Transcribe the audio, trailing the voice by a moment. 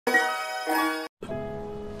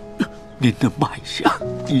您的脉象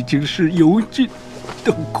已经是油尽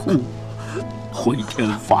灯枯，回天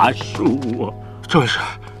乏术啊！郑卫士，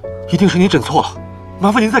一定是您诊错了，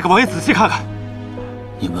麻烦您再给王爷仔细看看。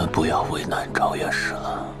你们不要为难赵院士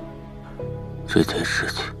了，这件事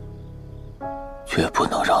情绝不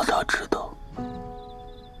能让他知道。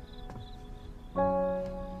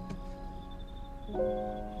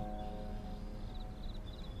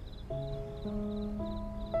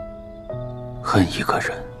恨一个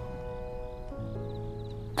人，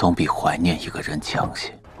总比怀念一个人强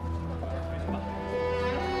些。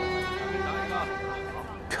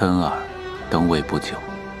琛儿登位不久，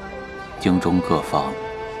京中各方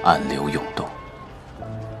暗流涌动。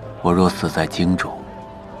我若死在京中，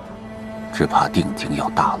只怕定京要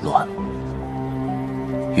大乱。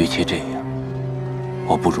与其这样，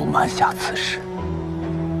我不如瞒下此事。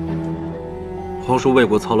皇叔为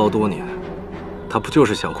国操劳多年，他不就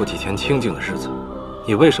是想过几天清静的日子？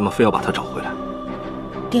你为什么非要把他找回来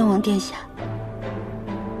？tiên王殿下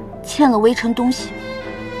欠了微臣东西，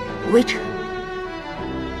微臣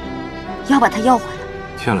要把他要回来。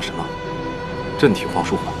欠了什么？朕替皇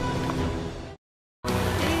叔还。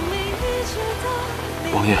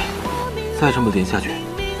王爷，再这么连下去，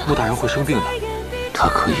穆大人会生病的。他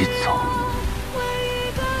可以走。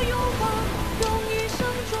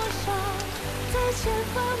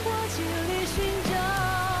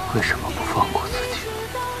为什么不放过自己？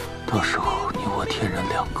到时候你我天人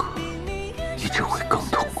两隔，你只会更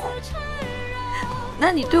痛苦。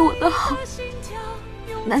那你对我的好，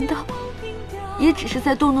难道也只是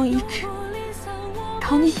在动弄一只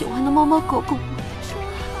讨你喜欢的猫猫狗狗吗？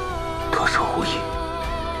多说无益，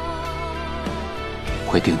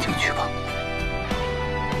回定京去吧。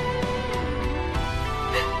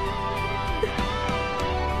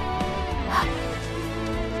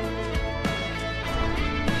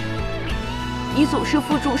你总是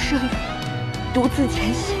负重设虑，独自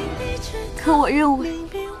前行。可我认为，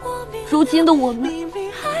如今的我们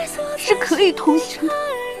是可以同行的。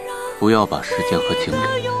不要把时间和精力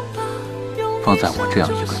放在我这样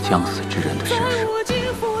一个将死之人的身上，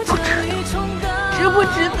不值得。值不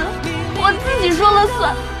值得，我自己说了算。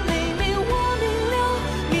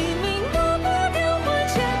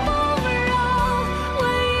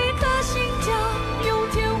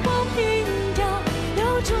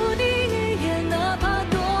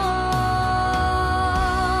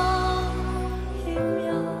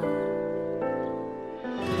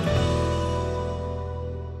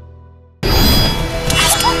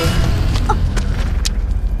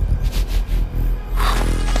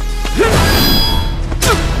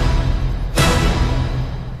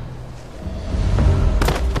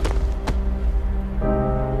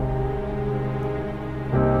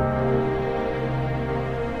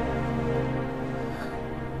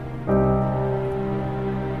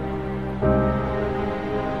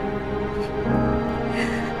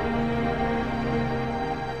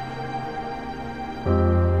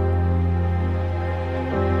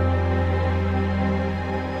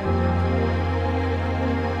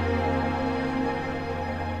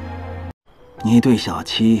你对小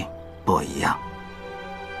七不一样，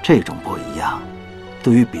这种不一样，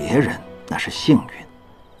对于别人那是幸运，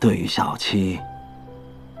对于小七，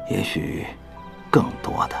也许更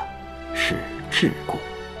多的是桎梏。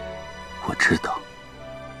我知道，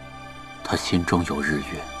他心中有日月，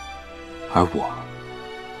而我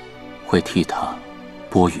会替他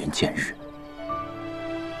拨云见日，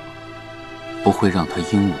不会让他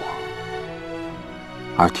因我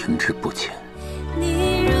而停滞不前。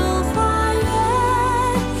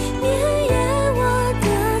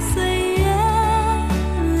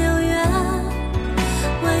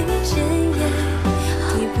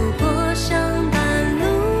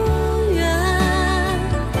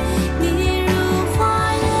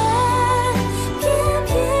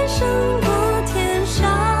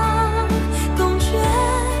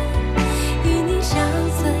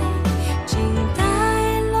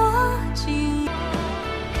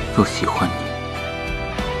若喜欢你，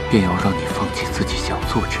便要让你放弃自己想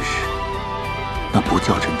做之事，那不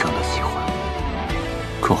叫真正的喜欢。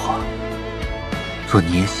若华，若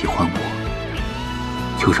你也喜欢我，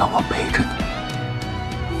就让我陪着你。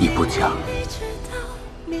你不嫁，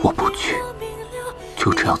我不去，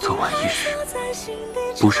就这样走完一世。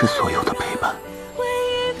不是所有的陪伴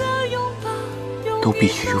都必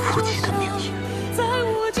须有夫妻的名义。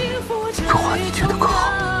若华，你觉得可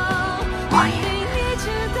好？王爷，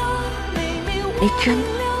你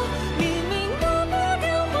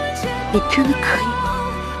真的可以吗？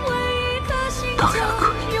当然可以。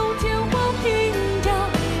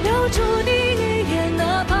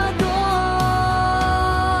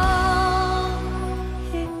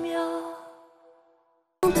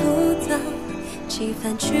起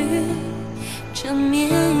翻去这绵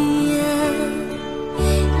延。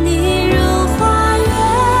你如花园，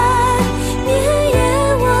年夜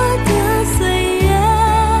我的岁月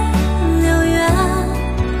流远，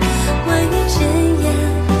万语千言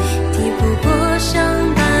抵不过相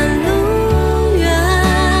伴路远。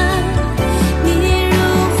你如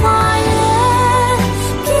花园，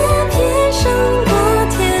翩翩胜过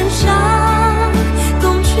天上宫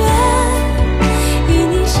阙，与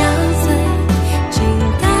你相随，静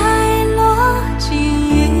待落尽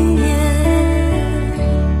云烟。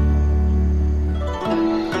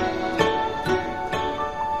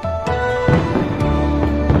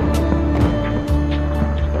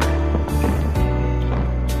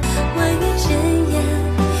万语千言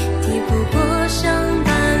抵不过相伴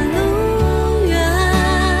路远。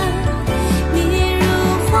你如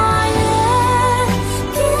花园，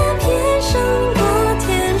翩翩胜过天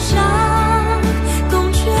上宫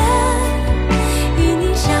阙，与你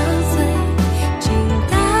相随，静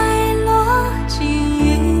待落尽云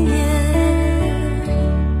烟。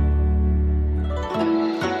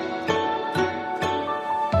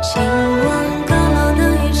情望高楼能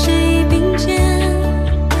与谁并肩，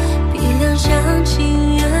比两相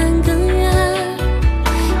情缘更远。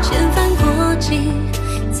千帆过尽，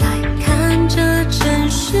再看这尘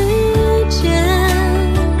世间。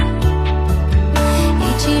一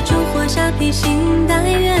起烛火下披星戴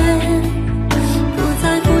月，不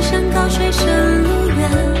在乎山高水深路远。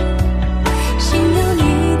心有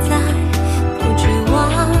你在，不惧往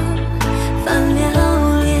返流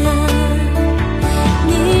连。你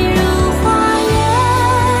如花园，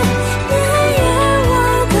年夜我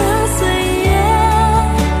的岁月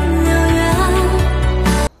流远。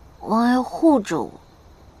王爷护着我，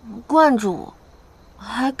惯着我，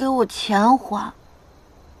还给我钱花。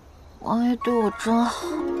王爷对我真好，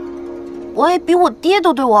王爷比我爹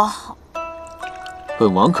都对我好。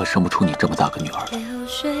本王可生不出你这么大个女儿来。流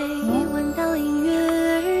水闻到音乐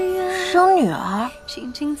而远，生女儿，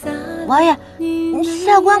轻轻洒王爷，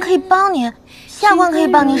下官可以帮您，下官可以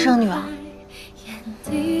帮您生女儿。眼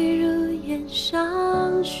底如烟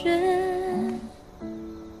上雪。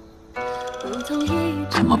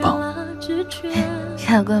怎么帮？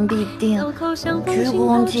下官必定鞠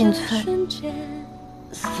躬尽瘁，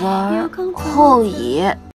死而后已。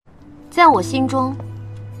在我心中，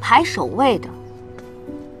排首位的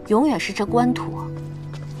永远是这官途。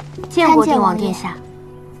见过帝王殿下。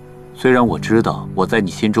虽然我知道我在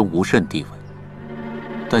你心中无甚地位，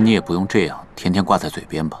但你也不用这样天天挂在嘴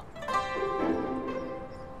边吧。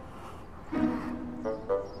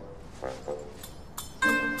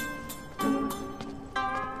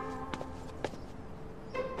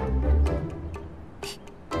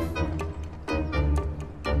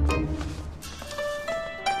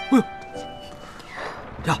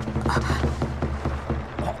呀，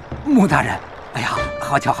穆大人，哎呀，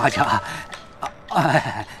好巧好巧啊！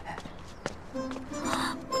哎，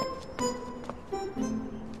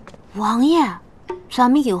王爷，咱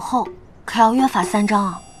们以后可要约法三章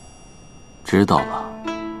啊！知道了，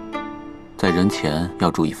在人前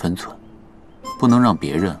要注意分寸，不能让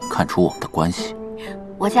别人看出我们的关系。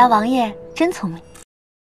我家王爷真聪明。